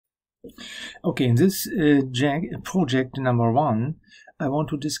Okay, in this project number 1, I want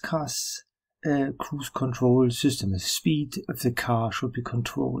to discuss cruise control system. The speed of the car should be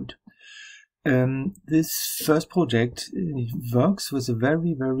controlled. This first project works with a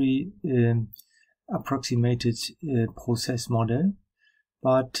very approximated process model,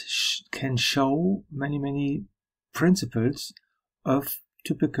 but can show many principles of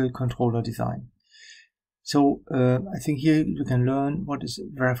typical controller design. So I think here you can learn what is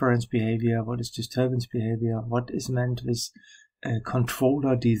reference behavior, what is disturbance behavior, what is meant with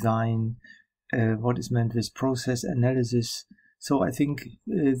controller design, what is meant with process analysis. So I think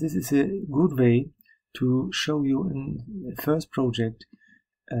this is a good way to show you in the first project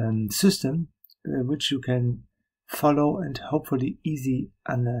system which you can follow and hopefully easy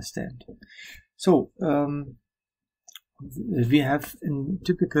understand. So we have in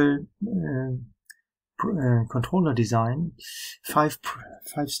typical controller design five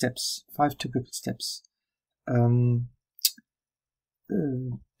typical steps.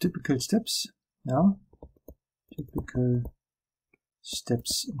 Typical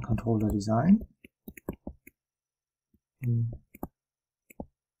steps in controller design.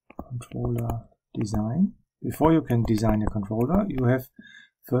 Before you can design a controller, you have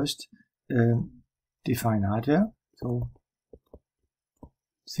first define hardware. So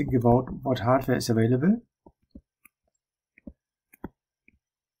think about what hardware is available.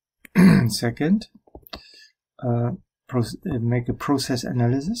 Second, make a process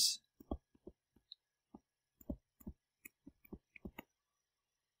analysis.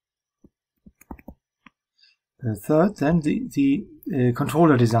 Third, then the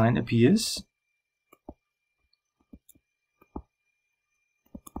controller design appears.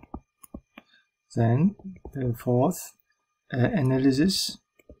 Then fourth, analysis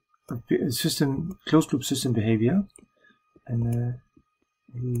of system, closed loop system behavior. Analysis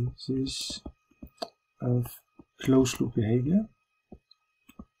of closed loop behavior.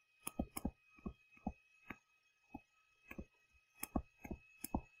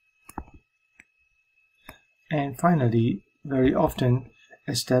 And finally, very often,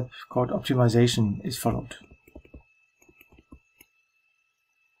 a step called optimization is followed.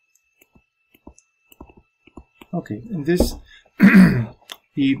 Okay, in this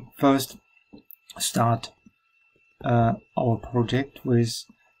we first start our project with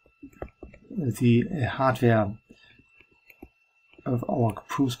the hardware of our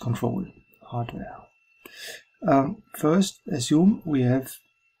cruise control hardware. First, assume we have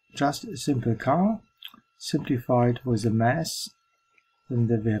just a simple car, simplified with a mass, and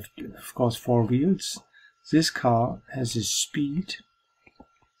then we have, of course, 4 wheels. This car has a speed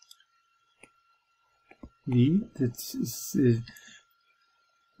v, that is the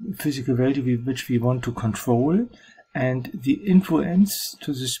physical value which we want to control, and the influence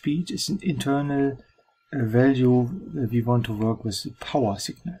to the speed is an internal value that we want to work with, the power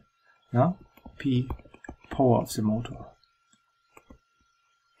signal. Yeah? P, power of the motor.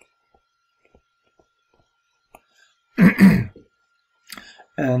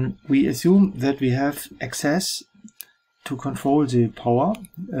 We assume that we have access to control the power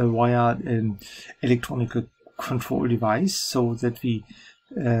via an electronic control device, so that we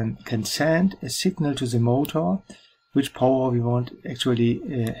can send a signal to the motor which power we want actually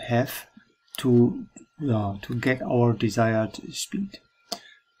have to get our desired speed.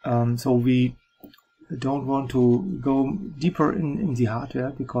 So we don't want to go deeper in the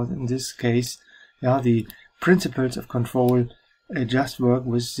hardware, because in this case, the principles of control just work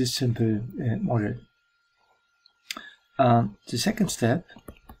with this simple model. The second step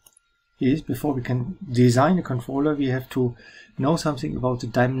is, before we can design a controller, we have to know something about the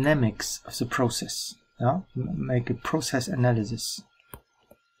dynamics of the process. Make a process analysis.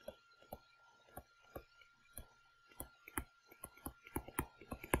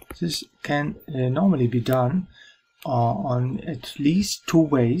 This can normally be done on at least 2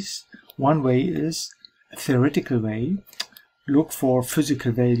 ways. One way is a theoretical way. Look for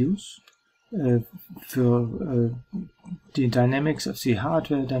physical values for the dynamics of the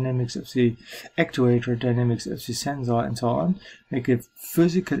hardware, dynamics of the actuator, dynamics of the sensor, and so on. Make a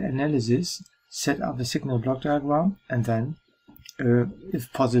physical analysis, set up a signal block diagram, and then,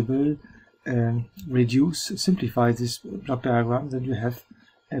 if possible, simplify this block diagram. Then you have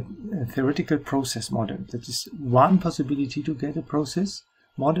a theoretical process model. That is one possibility to get a process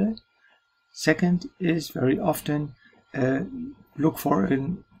model. Second is, very often, look for a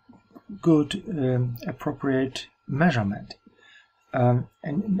good appropriate measurement, and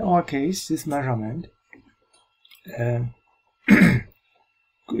in our case this measurement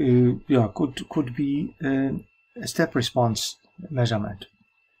could be a step response measurement.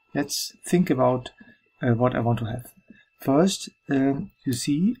 let's think about what I want to have. First, you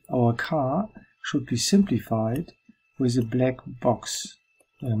see our car should be simplified with a black box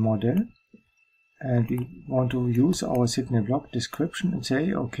model, and we want to use our signal block description and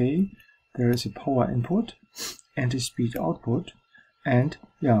say, okay, there is a power input and a speed output, and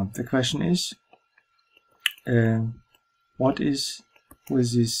yeah, the question is, what is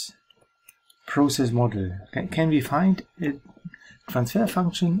with this process model? Can we find a transfer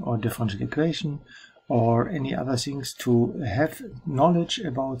function or differential equation or any other things to have knowledge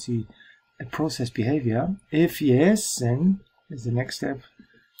about the process behavior? If yes, then the next step,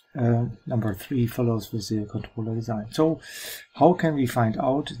 number 3, follows with the controller design. So how can we find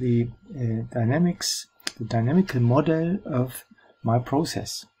out the dynamical model of my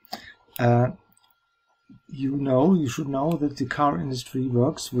process? You should know that the car industry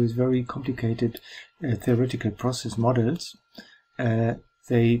works with very complicated theoretical process models.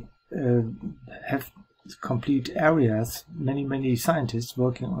 They have complete areas, many scientists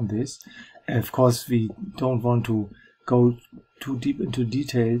working on this. Of course, we don't want to go too deep into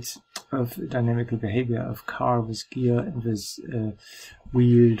details of dynamical behavior of car with gear and with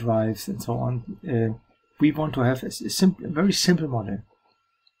wheel drives and so on. We want to have a very simple model.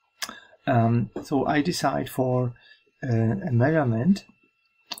 So I decide for a measurement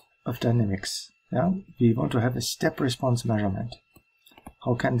of dynamics. Yeah, we want to have a step response measurement.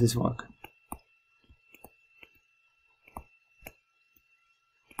 How can this work?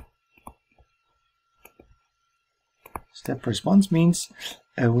 Step response means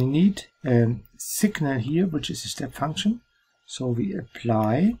we need a signal here, which is a step function. So we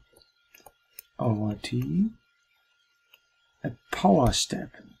apply over t a power step,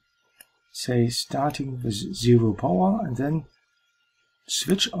 say starting with 0 power, and then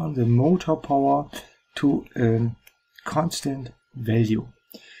switch on the motor power to a constant value.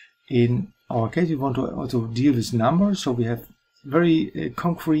 In our case, we want to also deal with numbers, so we have very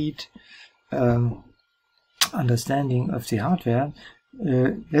concrete understanding of the hardware.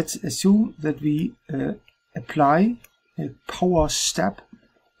 Let's assume that we apply a power step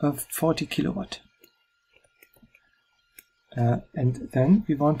of 40 kilowatt. And then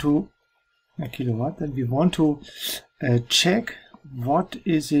we want to check what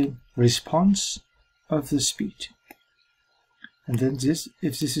is the response of the speed. And then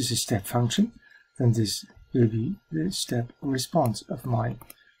if this is a step function, then this will be the step response of my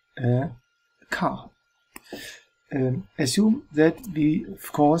car. Assume that we,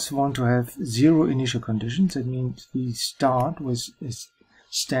 of course, want to have 0 initial conditions. That means we start with a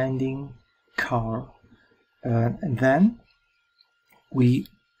standing car, and then we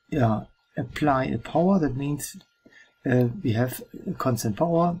apply a power. That means we have a constant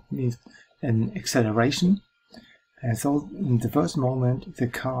power, means an acceleration. And so in the first moment, the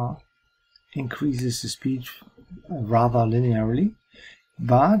car increases the speed rather linearly.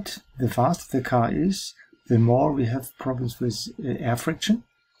 But the faster the car is, the more we have problems with air friction.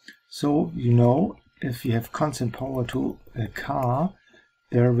 So, if you have constant power to a car,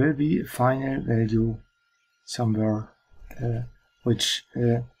 there will be a final value somewhere which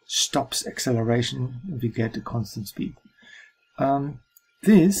stops acceleration, and we get a constant speed.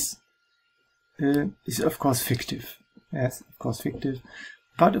 This is of course fictive. Yes, of course fictive.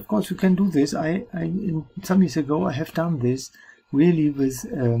 But of course you can do this. Some years ago I have done this really with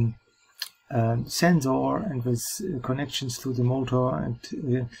sensor and with connections to the motor,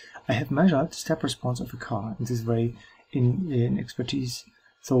 and I have measured step response of a car in this way in expertise.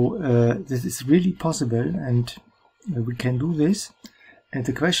 So this is really possible, and we can do this. And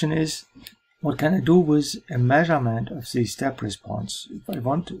the question is, what can I do with a measurement of the step response? If I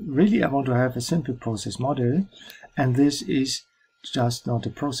want to have a simple process model, and this is just not a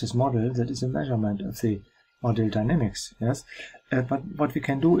process model, that is a measurement of the model dynamics. Yes, but what we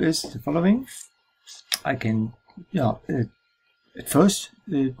can do is the following. I can at first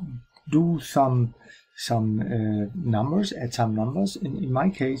do some numbers, add some numbers. In my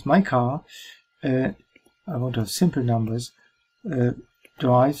case, my car, I want to have simple numbers,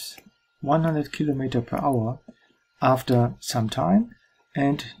 drives 100 km per hour after some time,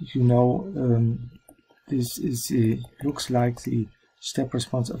 and this is looks like the step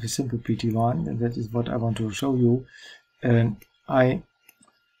response of a simple PT1, and that is what I want to show you. I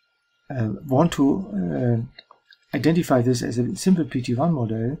want to identify this as a simple PT1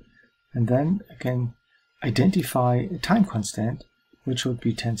 model, and then I can identify a time constant which would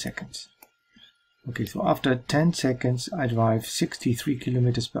be 10 seconds. Okay, so after 10 seconds I drive 63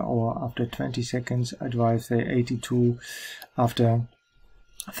 km per hour, after 20 seconds I drive say 82, after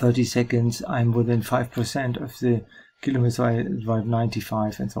 30 seconds I'm within 5% of the kilometers, so I drive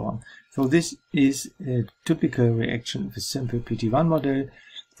 95 and so on. So this is a typical reaction of a simple PT1 model.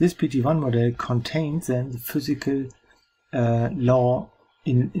 This PT1 model contains then the physical law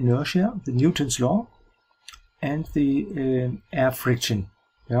in inertia, the Newton's law, and the air friction.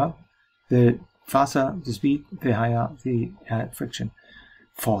 Yeah, the faster the speed, the higher the air friction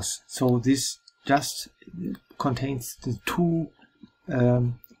force. So this just contains the two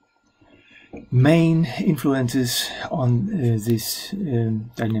main influences on this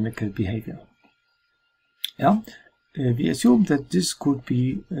dynamical behavior. Yeah, we assume that this could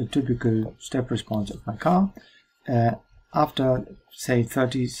be a typical step response of my car. After say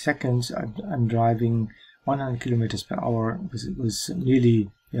 30 seconds, I'm driving 100 kilometers per hour with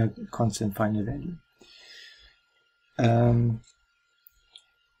nearly constant final value.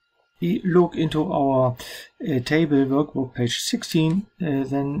 We look into our table workbook page 16,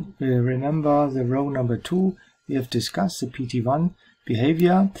 then remember the row number 2. We have discussed the PT1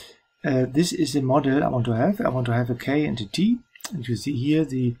 behavior. This is the model I want to have. I want to have a K and a T, and you see here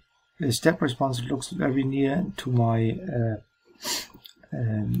the step response looks very near to my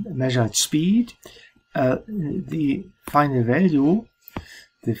measured speed. The final value,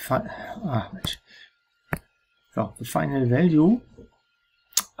 the final value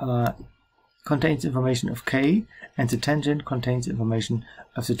contains information of K, and the tangent contains information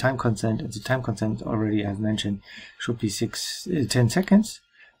of the time constant, and the time constant already I've mentioned should be 10 seconds.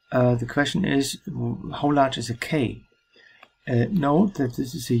 The question is, how large is a K? Note that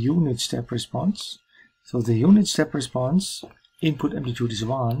this is a unit step response. So the unit step response, input amplitude is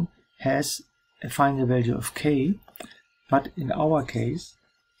 1, has a final value of K, but in our case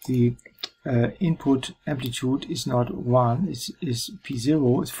the input amplitude is not 1, is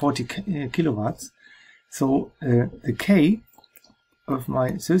P0, it's 40 kilowatts. So the K of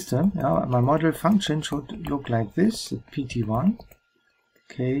my system, my model function should look like this: PT1,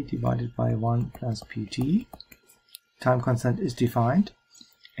 K divided by 1 plus PT. Time constant is defined,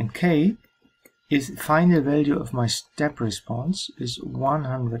 and K is final value of my step response is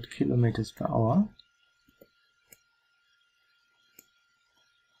 100 kilometers per hour.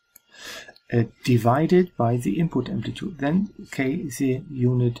 Divided by the input amplitude. Then K is the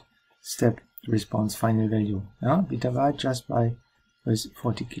unit step response final value. We divide just by with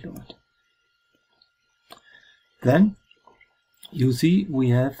 40 kilowatt. Then you see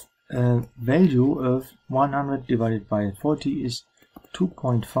we have a value of 100 divided by 40 is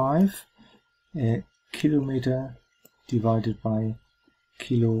 2.5 kilometer divided by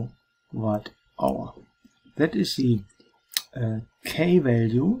kilowatt hour. That is the K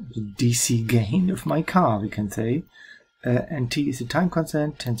value, the DC gain of my car, we can say, and T is the time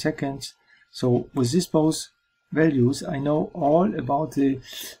constant, 10 seconds. So with these both values, I know all about the,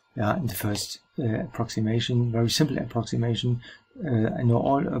 in the first approximation, very simple approximation, I know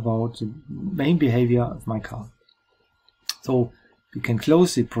all about the main behavior of my car. So we can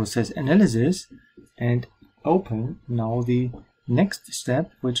close the process analysis and open now the next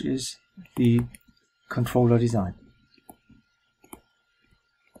step, which is the controller design.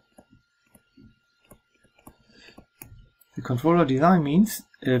 The controller design means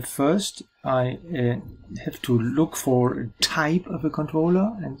first I have to look for a type of a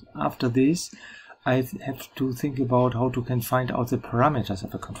controller, and after this I have to think about how to can find out the parameters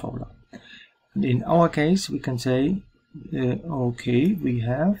of a controller. And in our case we can say okay, we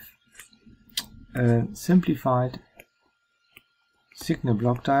have a simplified signal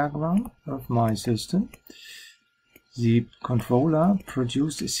block diagram of my system. The controller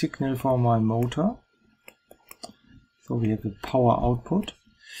produced a signal for my motor. So we have a power output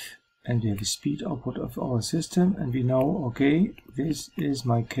and we have a speed output of our system, and we know, okay, this is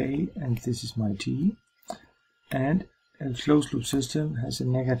my K and this is my T, and a closed loop system has a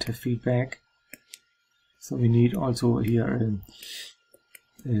negative feedback, so we need also here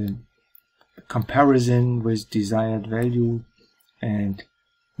a comparison with desired value and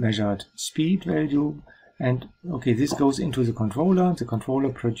measured speed value, and okay, this goes into the controller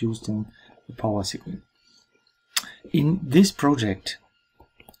produced then the power signal. In this project,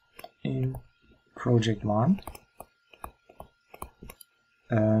 in project 1,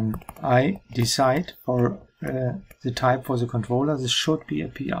 I decide for the type for the controller. This should be a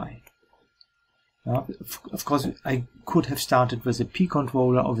PI. Of course, I could have started with a P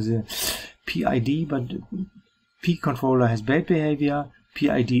controller or with a PID, but P controller has bad behavior.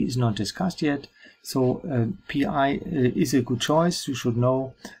 PID is not discussed yet, so PI is a good choice. You should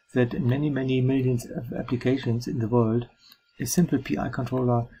know that in many millions of applications in the world, a simple PI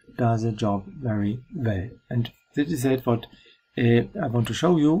controller does the job very well. And that is what I want to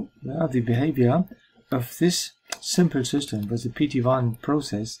show you, the behavior of this simple system with the PT1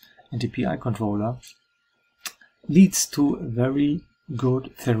 process and the PI controller leads to very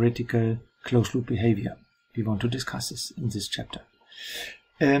good theoretical closed-loop behavior. We want to discuss this in this chapter.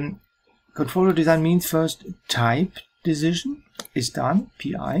 Controller design means first type decision is done,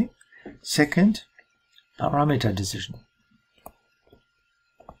 PI. Second, parameter decision.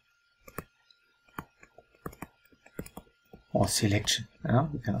 Or selection.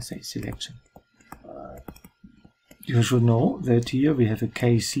 We cannot say selection. You should know that here we have a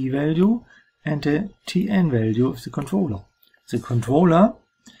KC value and a TN value of the controller. The controller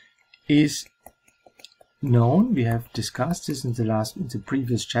is known. We have discussed this in the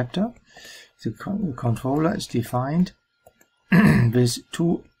previous chapter. The controller is defined with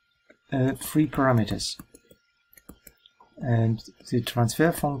three parameters, and the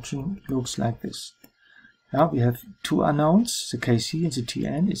transfer function looks like this. Now we have two unknowns. The KC and the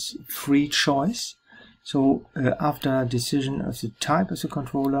TN is free choice. So after decision of the type of the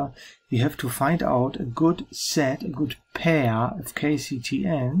controller, we have to find out a good set, a good pair of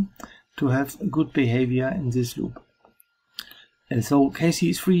KC-TN to have good behavior in this loop. So KC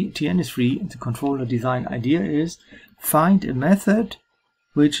is free, TN is free, and the controller design idea is find a method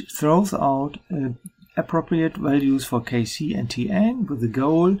which throws out appropriate values for KC and TN with the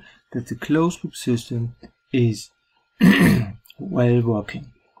goal that the closed loop system is well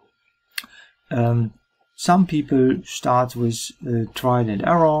working. Some people start with trial and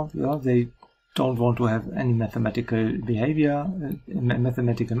error. They don't want to have any mathematical behavior,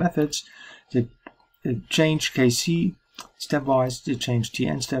 mathematical methods. They change KC stepwise, they change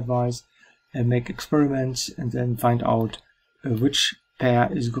TN stepwise, and make experiments and then find out which pair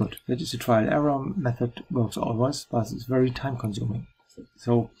is good. That is a trial error method, works always, but it's very time consuming.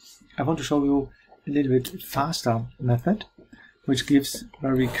 So I want to show you a little bit faster method which gives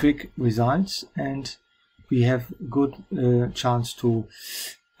very quick results, and we have good chance to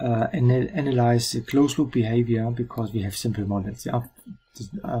analyze the closed loop behavior because we have simple models.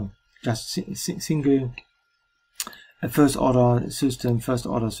 Just single first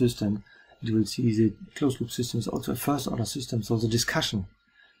order system. You will see the closed loop system is also a first order system. So the discussion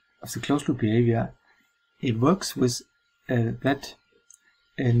of the closed loop behavior, it works with that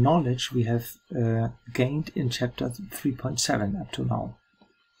knowledge we have gained in chapter 3.7 up to now.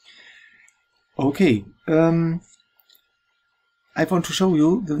 Okay, I want to show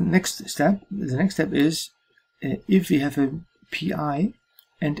you the next step. The next step is if we have a PI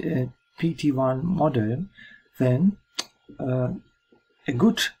and a PT1 model, then a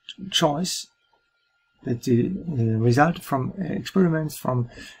good choice that the result from experiments, from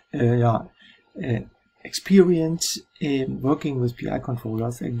experience in working with PI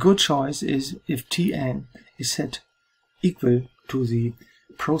controllers, a good choice is if Tn is set equal to the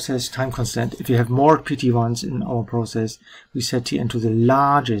process time constant. If you have more PT1s in our process, we set Tn to the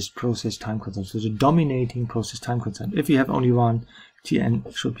largest process time constant, so the dominating process time constant. If you have only one, Tn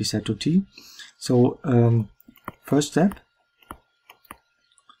should be set to T. So first step,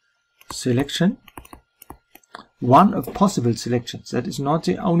 selection. One of possible selections. That is not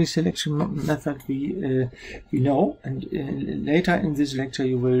the only selection method we know, and later in this lecture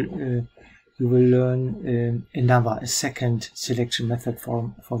you will learn a second selection method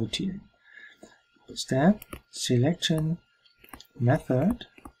for the Tn. Step, selection method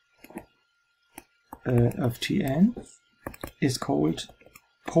of Tn is called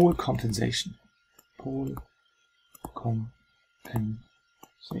pole compensation. Pole compensation.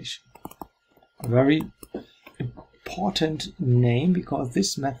 A very important name because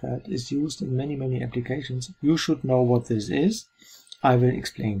this method is used in many applications. You should know what this is. I will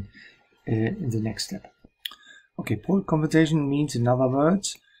explain in the next step. Okay, pole compensation means, in other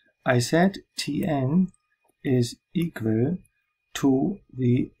words, I said Tn is equal to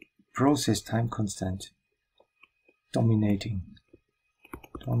the process time constant, dominating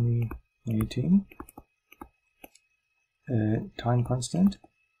time constant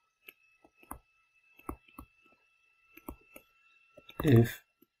if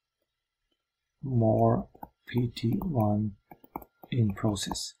more PT1 in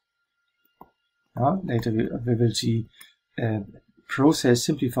process. Later we will see process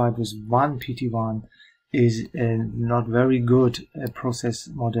simplified with one PT1 is not very good process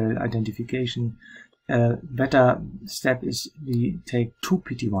model identification. Better step is we take two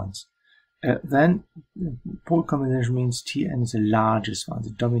PT1s. Then pole compensation means Tn is the largest one,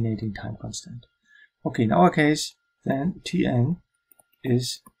 the dominating time constant. Okay, in our case, then Tn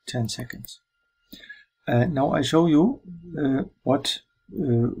is 10 seconds. Now I show you what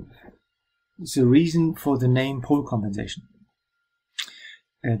is the reason for the name pole compensation.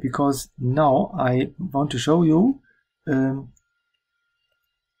 because now I want to show you that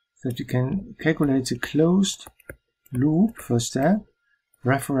you can calculate the closed loop first step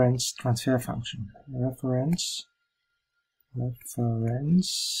reference transfer function. Reference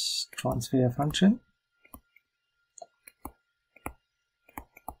transfer function.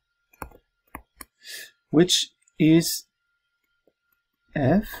 Which is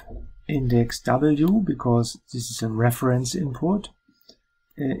f index w, because this is a reference input,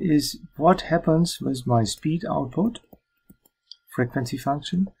 is what happens with my speed output frequency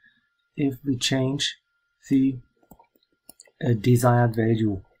function if we change the desired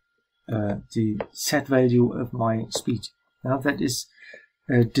value, the set value of my speed. Now that is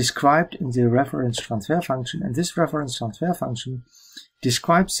described in the reference transfer function, and this reference transfer function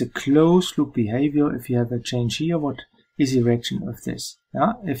describes the closed loop behavior. If you have a change here, what is the direction of this?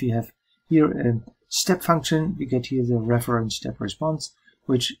 If you have here a step function, we get here the reference step response,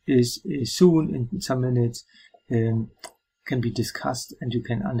 which is soon in some minutes can be discussed, and you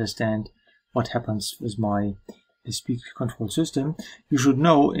can understand what happens with my speed control system. You should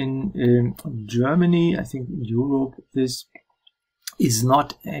know in Germany, I think in Europe, this is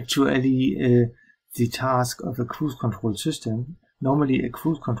not actually the task of a cruise control system. Normally a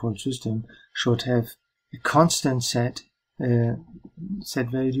cruise control system should have a constant set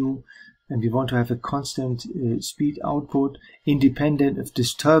value, and we want to have a constant speed output independent of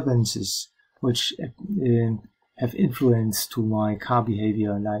disturbances which have influence to my car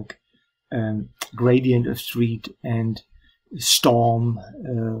behavior, like gradient of street and storm,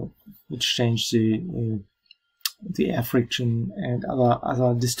 which change the air friction and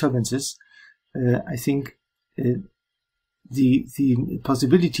other disturbances. I think the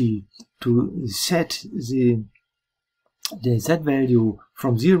possibility to set the set value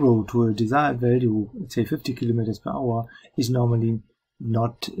from 0 to a desired value, let's say 50 km per hour, is normally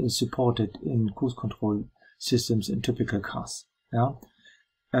not supported in cruise control systems in typical cars. Yeah?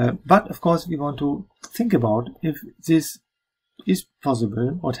 But of course we want to think about if this is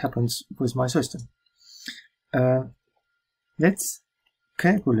possible, what happens with my system. Let's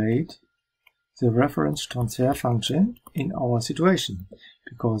calculate the reference transfer function in our situation,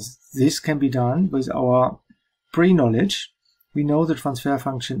 because this can be done with our pre-knowledge. We know the transfer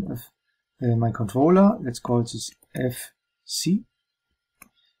function of my controller. Let's call this FC.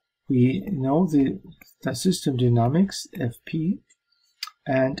 We know the system dynamics, FP,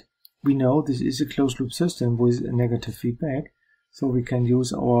 and we know this is a closed loop system with a negative feedback, so we can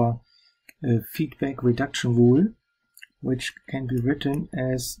use our feedback reduction rule, which can be written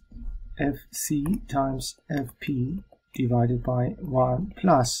as FC times FP divided by 1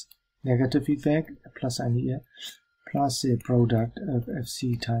 plus negative feedback, a plus sign here, plus the product of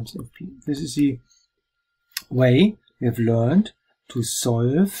FC times FP. This is the way we have learned to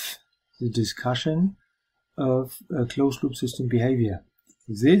solve the discussion of a closed loop system behavior.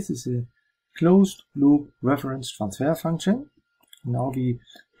 This is a closed loop reference transfer function. Now we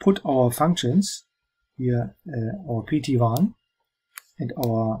put our functions here, our PT1 and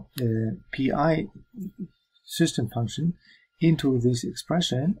our PI system function into this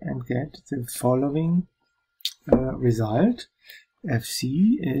expression and get the following result.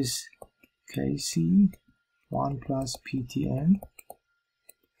 FC is KC 1 plus PTN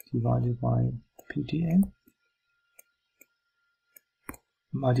divided by PTN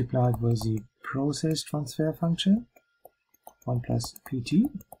multiplied with the process transfer function 1 plus PT,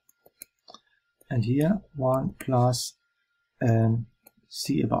 and here 1 plus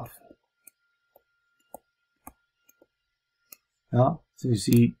C above. So you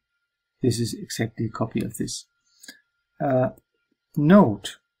see this is exactly a copy of this.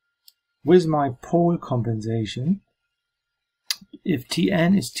 Note, with my pole compensation, if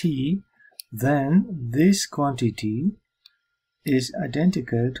Tn is T, then this quantity is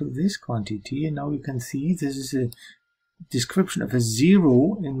identical to this quantity, and now you can see this is a description of a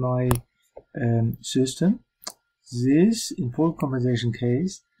 0 in my system. This, in pole compensation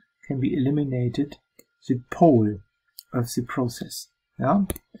case, can be eliminated the pole of the process. Yeah?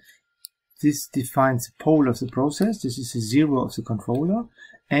 This defines the pole of the process. This is the 0 of the controller,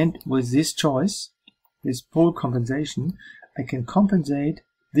 and with this choice, this pole compensation, I can compensate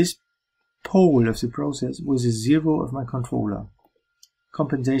this pole of the process with the 0 of my controller.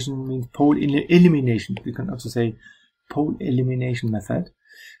 Compensation means pole elimination. We can also say pole elimination method.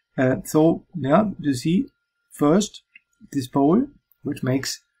 So yeah, you see, first this pole, which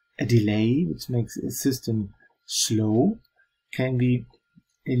makes a delay, which makes a system slow, can be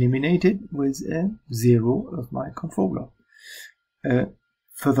eliminated with a 0 of my controller.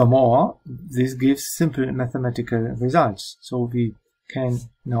 Furthermore, this gives simple mathematical results. So we can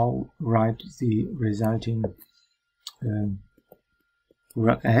now write the resulting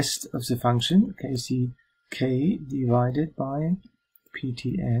rest of the function kck divided by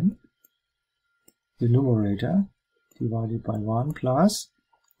ptn, the numerator, divided by 1 plus,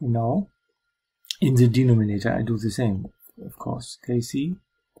 now in the denominator I do the same, of course, kc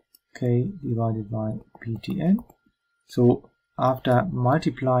k divided by ptn. So after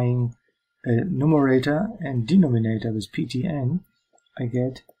multiplying numerator and denominator with ptn, I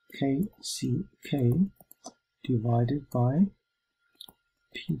get kck divided by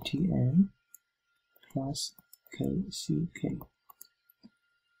ptn plus kck.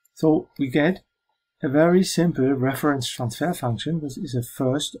 So we get a very simple reference transfer function. This is a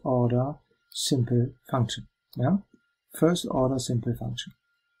first order simple function. Yeah? First order simple function.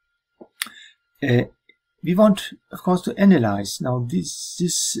 We want, of course, to analyze now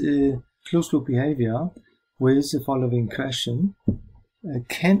this closed loop behavior with the following question.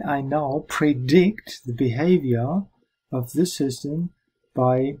 Can I now predict the behavior of this system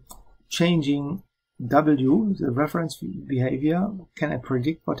by changing W, the reference behavior? Can I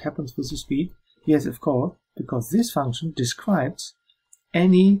predict what happens with the speed? Yes, of course, because this function describes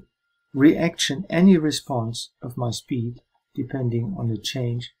any reaction, any response of my speed depending on the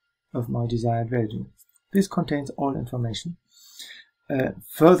change of my desired value. This contains all information.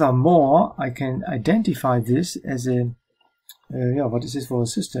 Furthermore, I can identify this as a what is this for a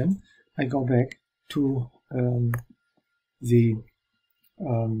system? I go back to the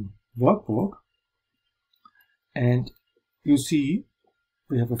workbook, and you see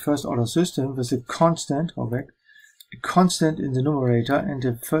we have a first order system with a constant, go back, a constant in the numerator and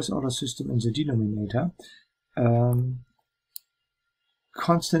a first order system in the denominator.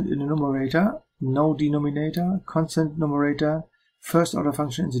 Constant in the numerator, no denominator, constant numerator, first order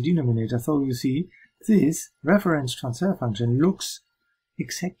function in the denominator. So you see this reference transfer function looks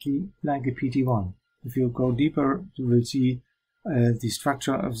exactly like a PT1. If you go deeper, you will see the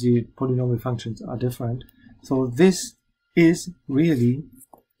structure of the polynomial functions are different. So this is really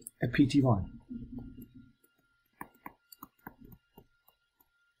a PT1.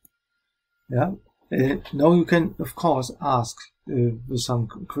 Yeah. Now you can, of course, ask with some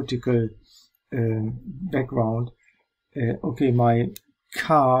critical background. Okay, my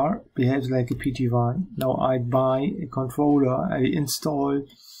car behaves like a PT1. Now I buy a controller, I install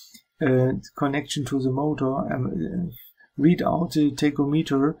connection to the motor, read out the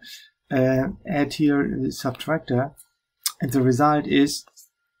tachometer, add here a subtractor, and the result is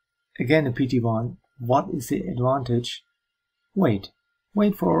again a PT1. What is the advantage? Wait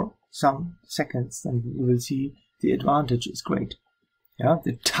for some seconds, and you will see the advantage is great. Yeah,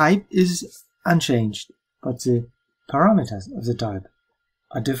 the type is unchanged, but the parameters of the type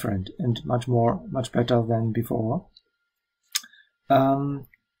are different and much better than before.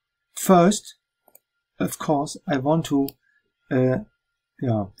 First, of course, I want to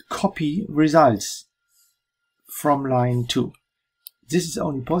copy results from line 2. This is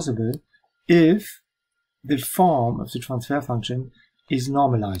only possible if the form of the transfer function is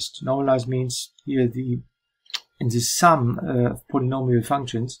normalized. Normalized means here in the sum of polynomial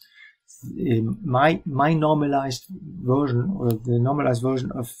functions, my normalized version, or the normalized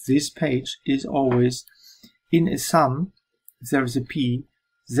version of this page, is always in a sum. If there is a p,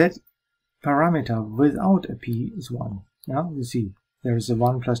 that parameter without a p is 1. Yeah, you see there is a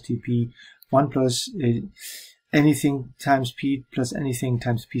 1 plus tp, 1 plus anything times p plus anything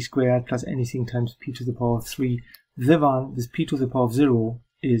times p squared plus anything times p to the power of 3. The one with p to the power of 0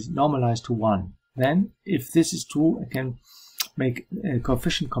 is normalized to 1. Then, if this is true, I can make a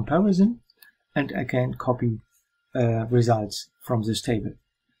coefficient comparison and I can copy results from this table.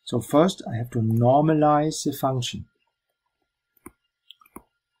 So first I have to normalize the function.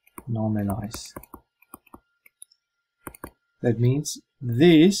 Normalize. That means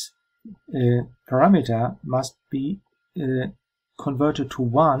this parameter must be converted to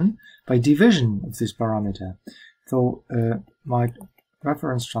 1 by division of this parameter. So my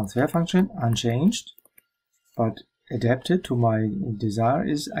reference transfer function, unchanged, but adapted to my desire,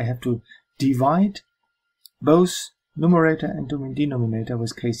 is I have to divide both numerator and denominator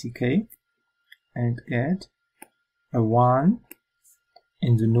with kck and get a 1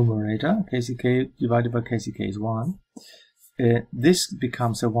 in the numerator. Kck divided by kck is 1. This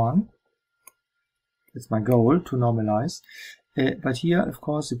becomes a 1. That's my goal, to normalize. But here, of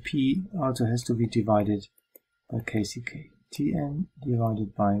course, the p also has to be divided by kck. Tn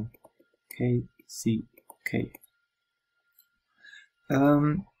divided by kck.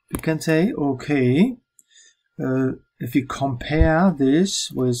 You can say, okay, if we compare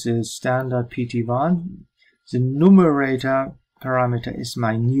this with the standard PT1, the numerator parameter is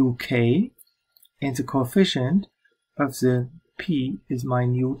my new k, and the coefficient of the p is my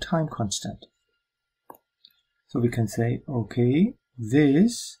new time constant. So we can say, okay,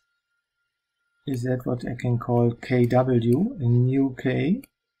 this is that what I can call kw, a new k,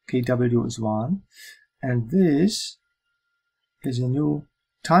 kw is 1, and this is a new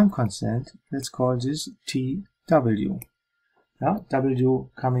time constant. Let's call this tw. Yeah, w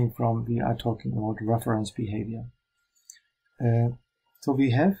coming from, we are talking about reference behavior. So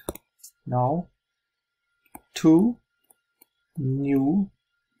we have now two new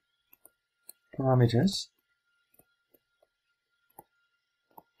parameters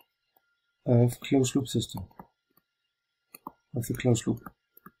of closed loop system, of the closed loop.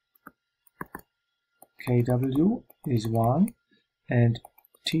 kw is 1 and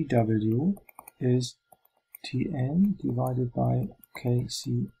tw is Tn divided by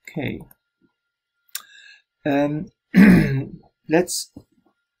kck. Let's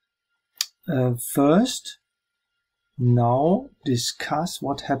first now discuss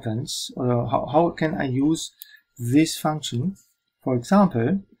what happens, or how can I use this function. For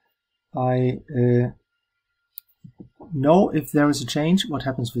example, I know if there is a change, what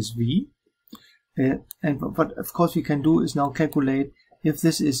happens with v. And what of course we can do is now calculate if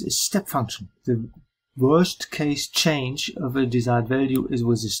this is a step function. The worst case change of a desired value is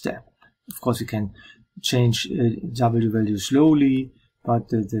with a step. Of course we can change w value slowly, but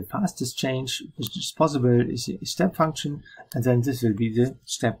the fastest change which is possible is a step function, and then this will be the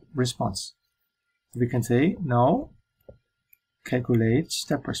step response. We can say now calculate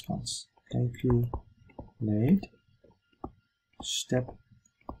step response. Calculate step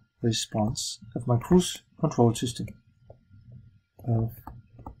response of my cruise control system. Of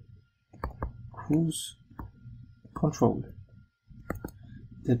cruise control.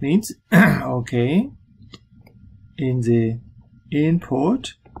 That means, okay, in the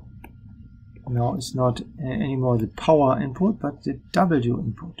input, now it's not anymore the power input, but the W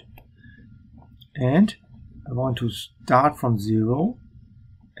input. And I want to start from 0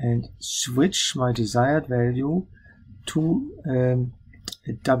 and switch my desired value to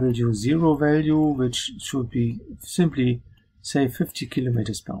a W0 value, which should be simply, say, 50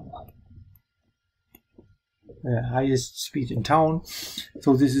 kilometers per hour. Highest speed in town.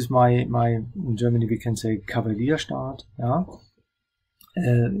 So this is my in Germany we can say Kavalierstart. Yeah?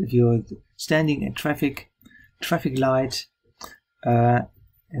 If you're standing at traffic light,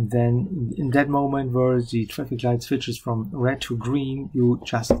 and then in that moment where the traffic light switches from red to green, you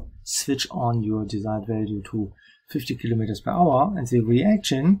just switch on your desired value to 50 kilometers per hour, and the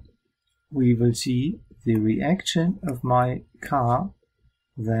reaction, we will see the reaction of my car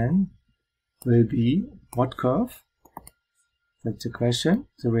then will be what curve? That's the question.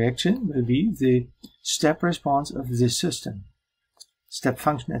 The reaction will be the step response of this system. Step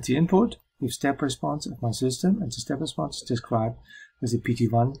function at the input with step response of my system, and the step response is described with the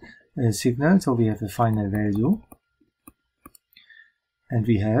PT1 signal. So we have a final value, and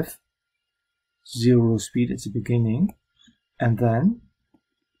we have 0 speed at the beginning, and then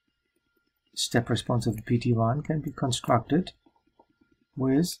step response of the PT1 can be constructed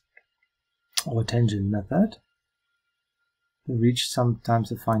with our tangent method. We reach sometimes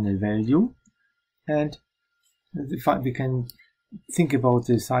the final value, and we can think about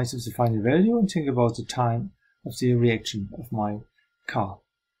the size of the final value and think about the time of the reaction of my car.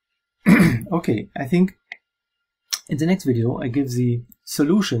 Okay, I think in the next video I give the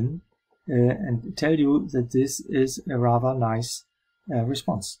solution and tell you that this is a rather nice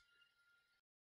response.